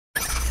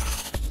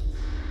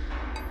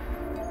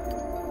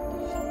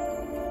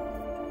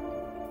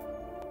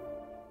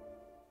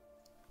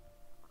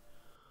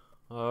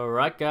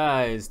Alright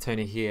guys,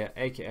 Tony here,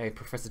 aka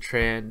Professor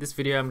Tran. This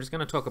video I'm just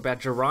going to talk about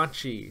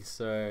Jirachi.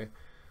 So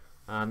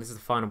this is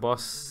the final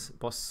boss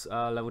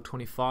level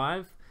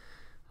 25.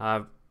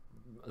 At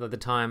the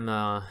time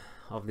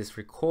of this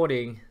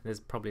recording,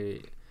 it's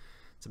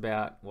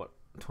about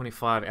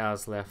 25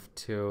 hours left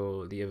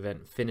till the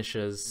event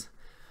finishes.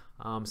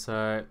 So I'm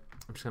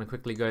just going to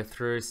quickly go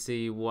through,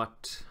 see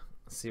what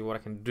I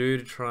can do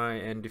to try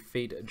and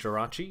defeat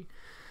Jirachi.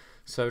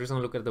 So we're just going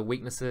to look at the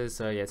weaknesses.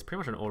 So yeah, it's pretty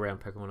much an all-round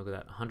Pokemon. Look at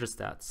that, 100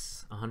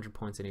 stats, 100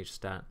 points in each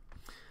stat.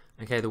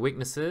 Okay, the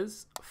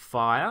weaknesses: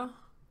 fire,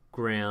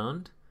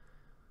 ground,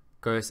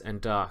 ghost, and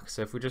dark.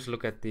 So if we just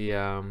look at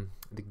the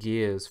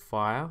gears,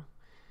 fire,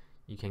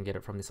 you can get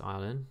it from this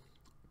island.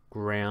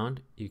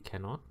 Ground, you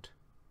cannot.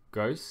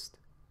 Ghost,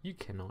 you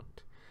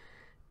cannot.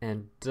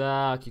 And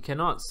dark, you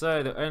cannot.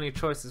 So the only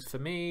choices for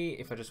me,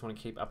 if I just want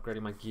to keep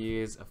upgrading my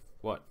gears, of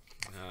what,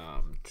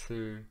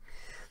 two.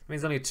 That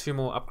means only 2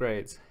 more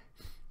upgrades.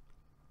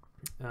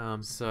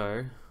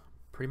 So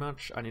pretty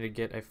much I need to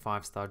get a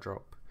 5-star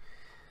drop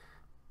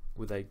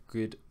with a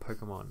good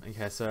Pokemon.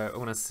 Okay, so I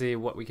want to see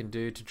what we can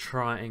do to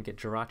try and get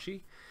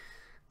Jirachi.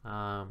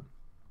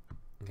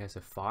 Okay, so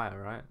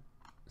fire, right?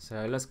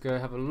 So let's go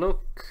have a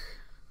look.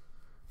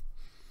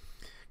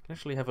 Can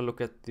actually have a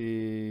look at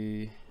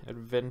the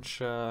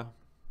adventure,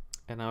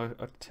 and I'll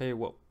tell you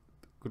what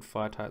good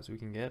fire types we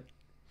can get,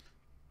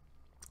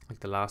 like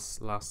the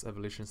last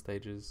evolution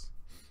stages.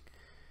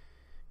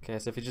 Okay,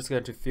 so if you just go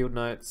to field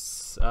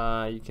notes,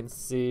 you can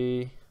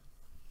see,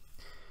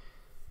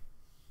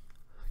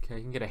 okay,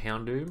 you can get a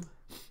Houndoom.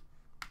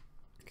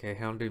 Okay,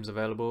 Houndoom's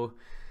available.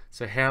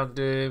 So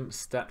Houndoom,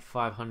 stat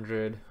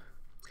 500.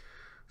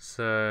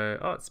 So,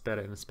 oh, it's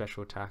better in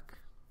special attack.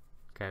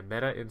 Okay,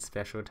 better in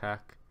special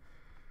attack.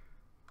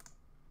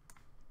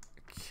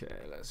 Okay,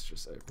 let's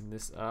just open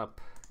this up.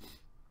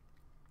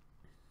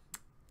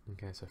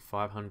 Okay, so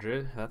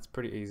 500, that's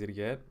pretty easy to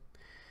get.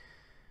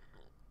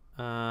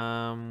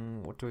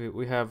 What do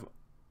we have?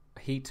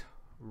 Heat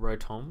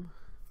Rotom.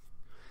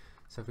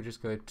 So if we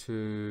just go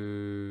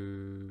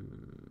to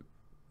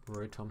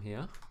Rotom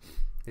here,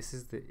 this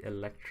is the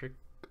electric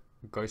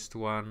ghost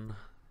one,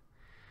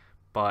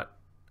 but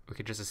we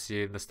could just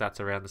assume the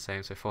stats are around the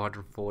same, so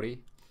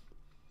 440.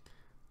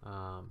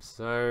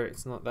 So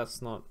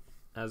that's not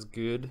as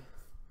good.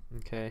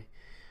 Okay,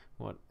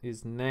 what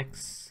is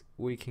next?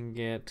 We can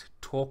get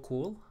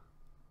Torkoal.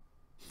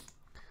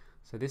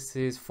 So this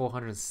is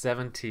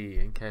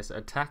 470. Okay, so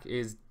attack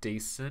is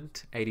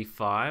decent,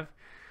 85.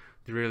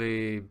 The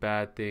really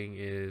bad thing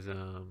is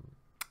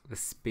the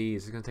speed.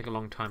 It's going to take a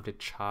long time to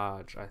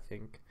charge, I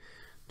think.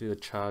 Do the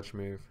charge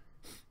move.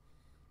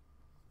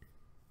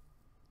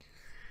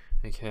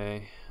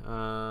 Okay,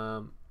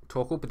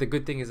 Torkoal. But the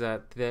good thing is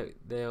that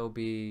there'll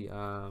be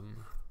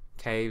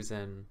caves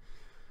and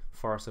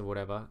forests and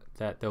whatever.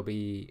 That there'll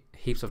be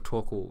heaps of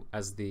Torkoal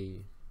as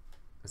the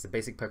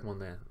basic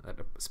Pokemon there that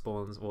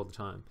spawns all the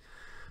time.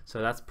 So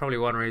that's probably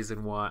one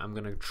reason why I'm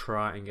going to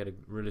try and get a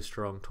really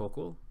strong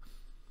Torkoal.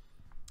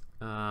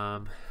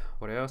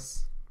 What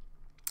else?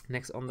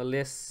 Next on the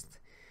list,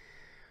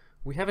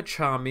 we have a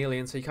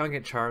Charmeleon. So you can't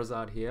get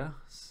Charizard here.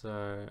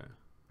 So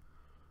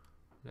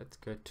let's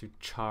go to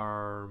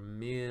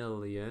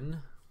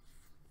Charmeleon.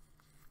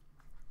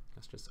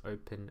 Let's just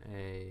open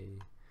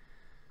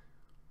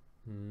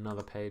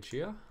another page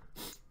here.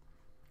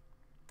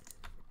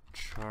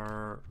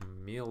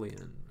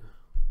 Charmeleon.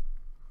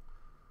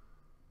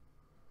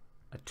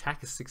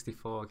 Attack is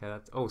 64. Okay,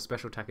 that's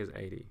special attack is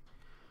 80.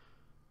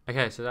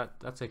 Okay, so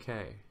that's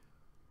okay.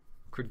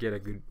 Could get a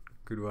good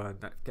one.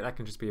 That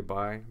can just be a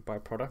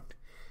byproduct,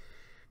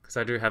 because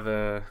I do have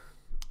a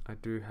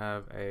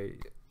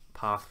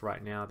path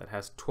right now that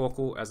has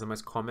Torkoal as the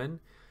most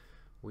common.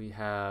 We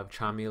have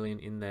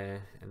Charmeleon in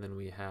there, and then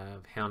we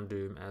have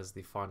Houndoom as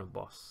the final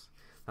boss.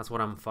 That's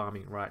what I'm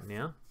farming right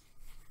now.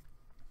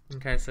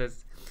 Okay, so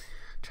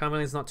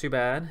Charmeleon's not too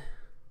bad.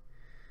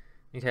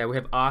 Okay, we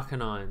have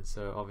Arcanine.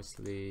 So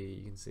obviously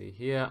you can see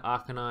here,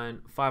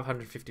 Arcanine,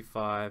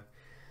 555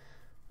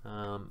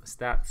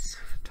 stats,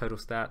 total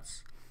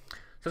stats.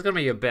 So it's gonna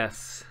be your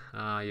best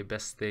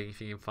thing if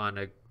you can find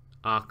a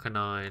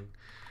Arcanine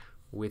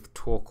with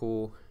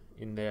Torkoal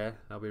in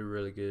there. That'll be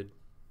really good.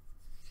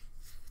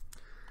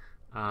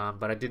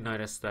 But I did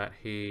notice that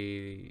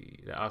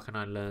the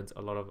Arcanine learns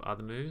a lot of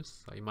other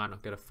moves. So you might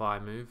not get a fire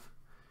move.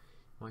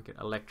 You might get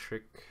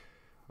electric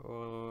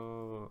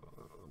or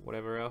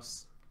whatever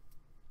else.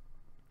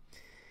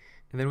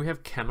 And then we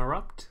have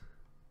Camerupt.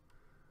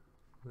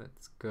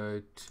 Let's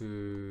go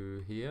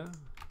to here.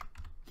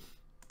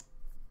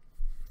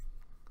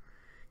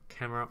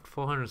 Camerupt,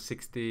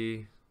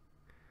 460.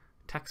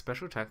 Attack,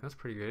 special attack, that's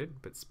pretty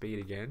good. But speed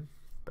again.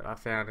 But I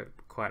found it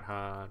quite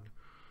hard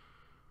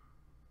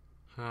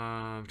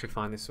to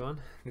find this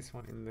one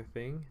in the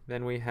thing.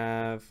 Then we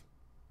have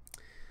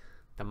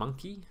the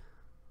monkey.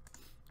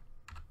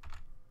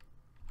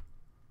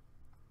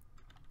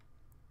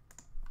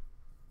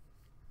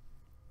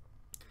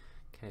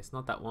 Okay, it's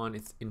not that one,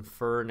 it's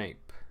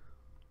Infernape.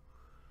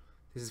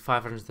 This is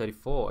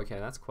 534. Okay,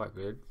 that's quite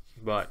good.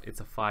 but it's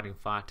a fighting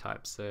fire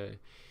type, so you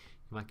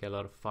might get a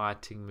lot of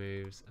fighting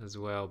moves as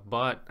well.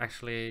 But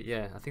actually,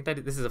 yeah, I think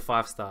that this is a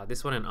 5-star.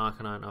 This one and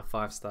Arcanine are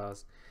 5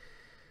 stars.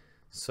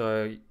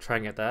 So try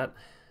and get that.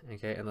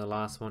 Okay, and the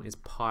last one is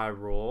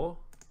Pyroar.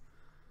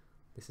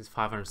 This is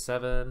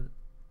 507.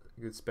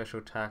 Good special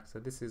attack. So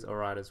this is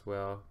alright as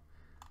well.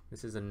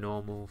 This is a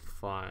normal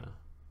fire.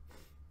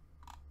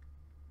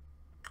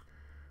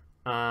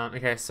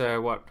 Okay, so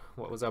what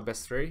was our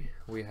best 3?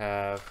 We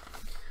have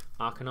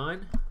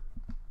Arcanine,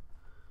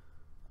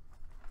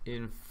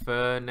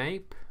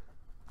 Infernape,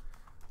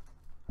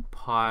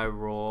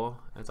 Pyroar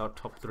as our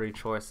top 3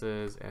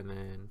 choices, and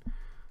then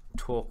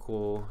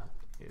Torkoal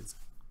is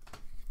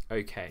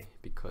okay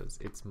because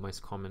it's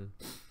most common.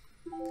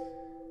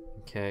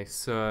 Okay,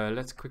 so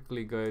let's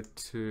quickly go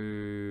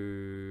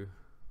to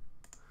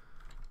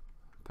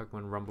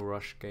Pokemon Rumble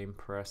Rush Game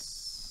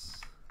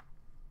Press.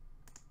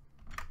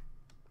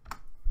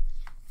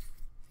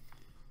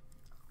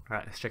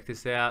 Alright, let's check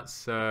this out.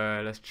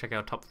 So let's check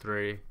our top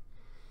 3.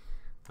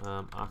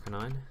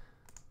 Arcanine.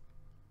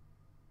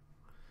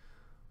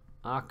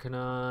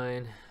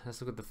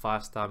 Let's look at the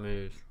 5-star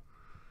moves.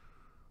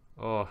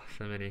 Oh,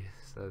 so many.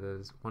 So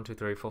there's 1, 2,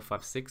 3, 4,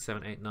 5, 6,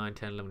 7, 8, 9,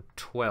 10, 11,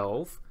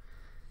 12.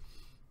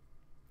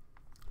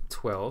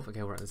 12. Okay,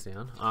 we'll write this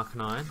down.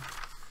 Arcanine.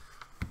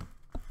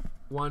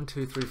 1,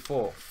 2, 3,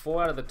 4.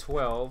 4 out of the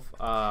 12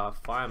 are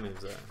fire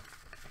moves there.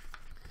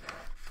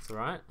 That's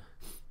alright.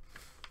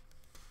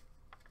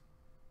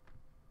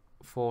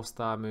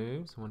 4-star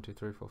moves. 1, 2,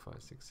 3, 4, 5,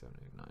 6, 7,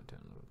 8, 9, 10,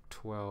 11,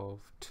 12.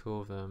 2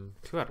 of them.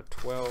 2 out of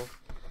 12.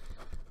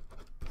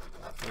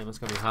 And it's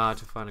gonna be hard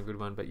to find a good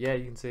one, but yeah,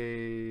 you can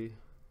see.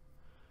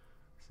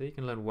 So you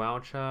can learn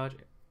Wild Charge,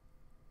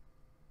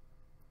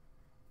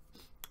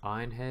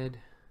 Iron Head,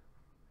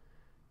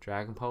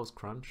 Dragon Pulse,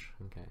 Crunch.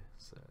 Okay,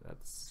 so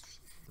that's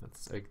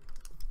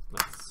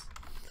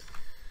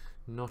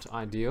not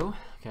ideal.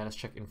 Okay, let's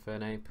check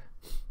Infernape.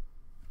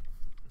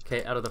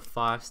 Okay, out of the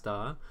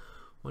 5-star,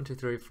 1, 2,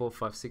 3, 4,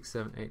 5, 6,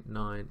 7, 8,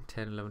 9,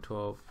 10, 11,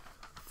 12,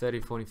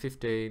 13, 14,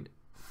 15.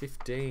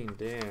 15,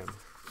 damn.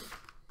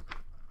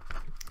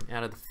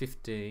 Out of the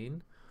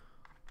 15,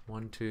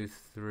 1, 2,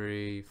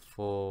 3,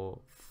 4,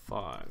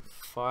 5.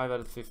 5 out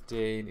of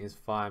 15 is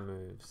fire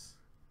moves.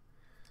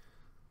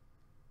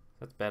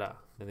 That's better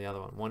than the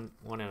other one.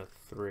 One out of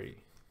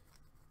 3.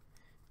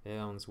 The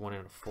other one's 1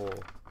 out of 4.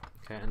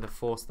 Okay, and the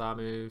 4-star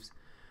moves.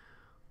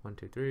 1,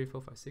 2, 3,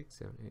 4, 5, 6,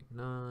 7, 8,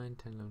 9,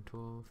 10, 11,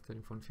 12,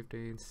 13, 14,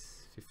 15,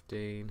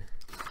 15.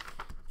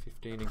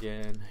 15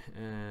 again,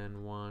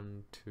 and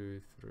 1,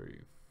 2,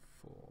 3,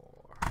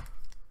 4.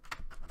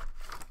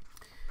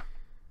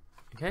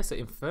 Okay, so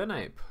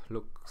Infernape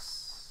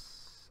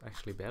looks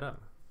actually better.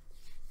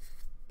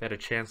 Better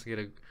chance to get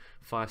a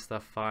 5-star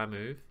fire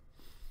move.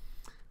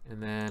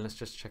 And then let's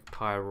just check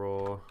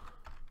Pyroar.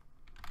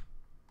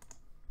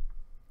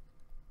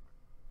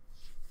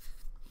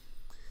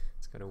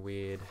 It's got a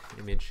weird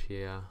image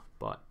here,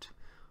 but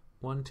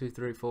 1, 2,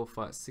 3, 4,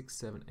 5, 6,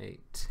 7,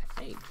 8.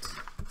 8.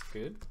 That's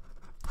good.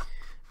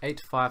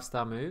 8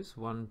 5-star moves.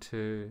 1,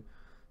 2,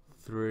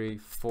 3,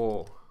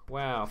 4.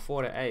 Wow,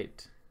 4 to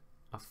 8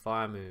 are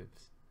fire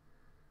moves.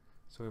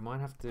 So we might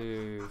have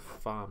to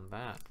farm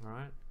that,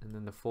 right? And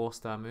then the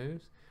 4-star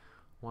moves.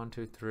 1,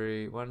 2,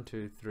 3, 1,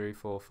 2, 3,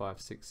 4, 5,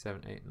 6,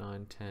 7, 8,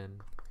 9,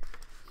 10.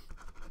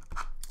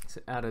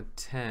 So out of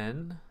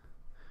 10,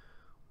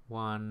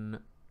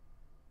 1.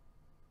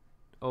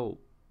 Oh,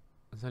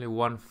 there's only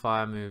 1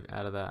 fire move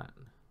out of that.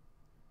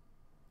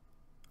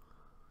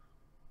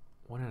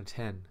 1 out of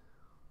 10.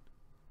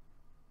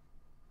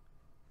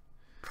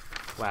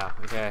 Wow,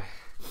 okay.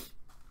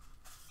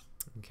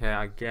 Okay,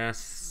 I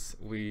guess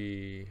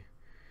we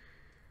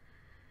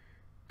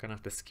gonna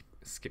have to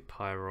skip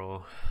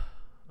Pyroar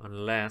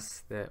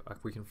unless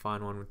we can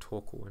find one with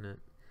Torkoal in it.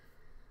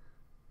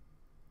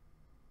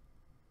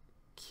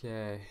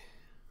 Okay.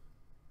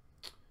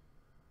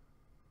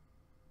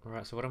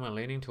 Alright, so what am I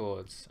leaning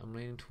towards? I'm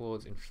leaning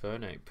towards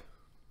Infernape.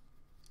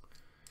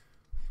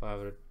 5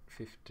 out of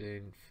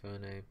 15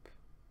 Infernape.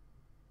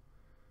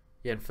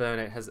 Yeah,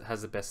 Infernape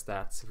has the best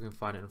stats. If we can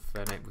find an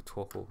Infernape with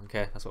Torkoal.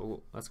 Okay, that's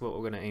what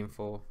we're gonna aim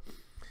for.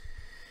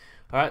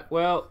 Alright,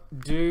 well,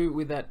 do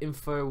with that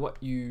info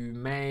what you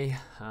may.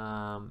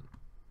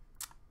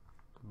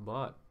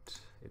 But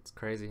it's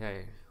crazy,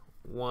 hey.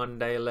 1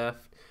 day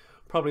left.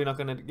 Probably not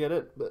gonna get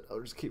it, but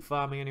I'll just keep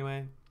farming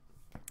anyway.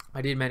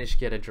 I did manage to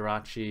get a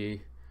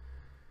Jirachi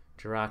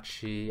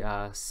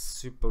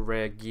super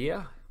rare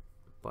gear,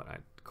 but I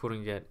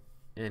couldn't get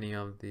any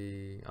of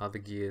the other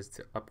gears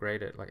to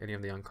upgrade it, like any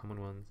of the uncommon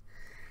ones.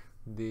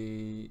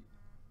 The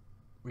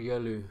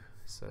Riolu,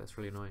 so that's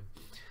really annoying.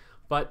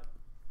 But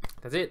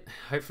that's it.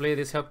 Hopefully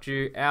this helped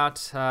you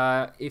out.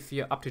 If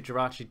you're up to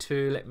Jirachi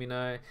 2, let me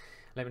know.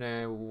 Let me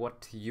know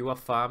what you are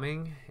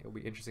farming. It'll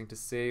be interesting to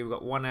see. We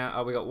got 1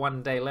 hour. We got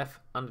 1 day left,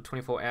 under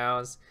 24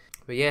 hours.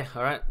 But yeah,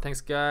 all right. Thanks,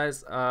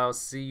 guys. I'll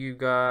see you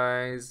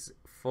guys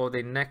for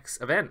the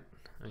next event.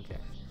 Okay,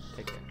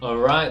 take care. All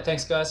right.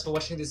 Thanks, guys, for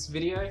watching this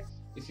video.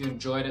 If you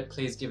enjoyed it,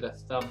 please give it a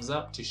thumbs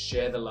up to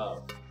share the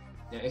love.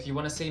 Now, if you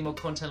want to see more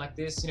content like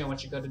this, you know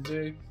what you got to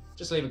do.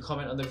 Just leave a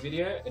comment on the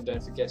video and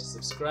don't forget to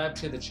subscribe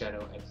to the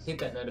channel and hit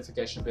that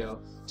notification bell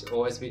to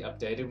always be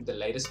updated with the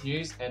latest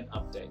news and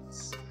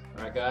updates.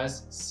 Alright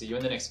guys, see you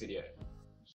in the next video.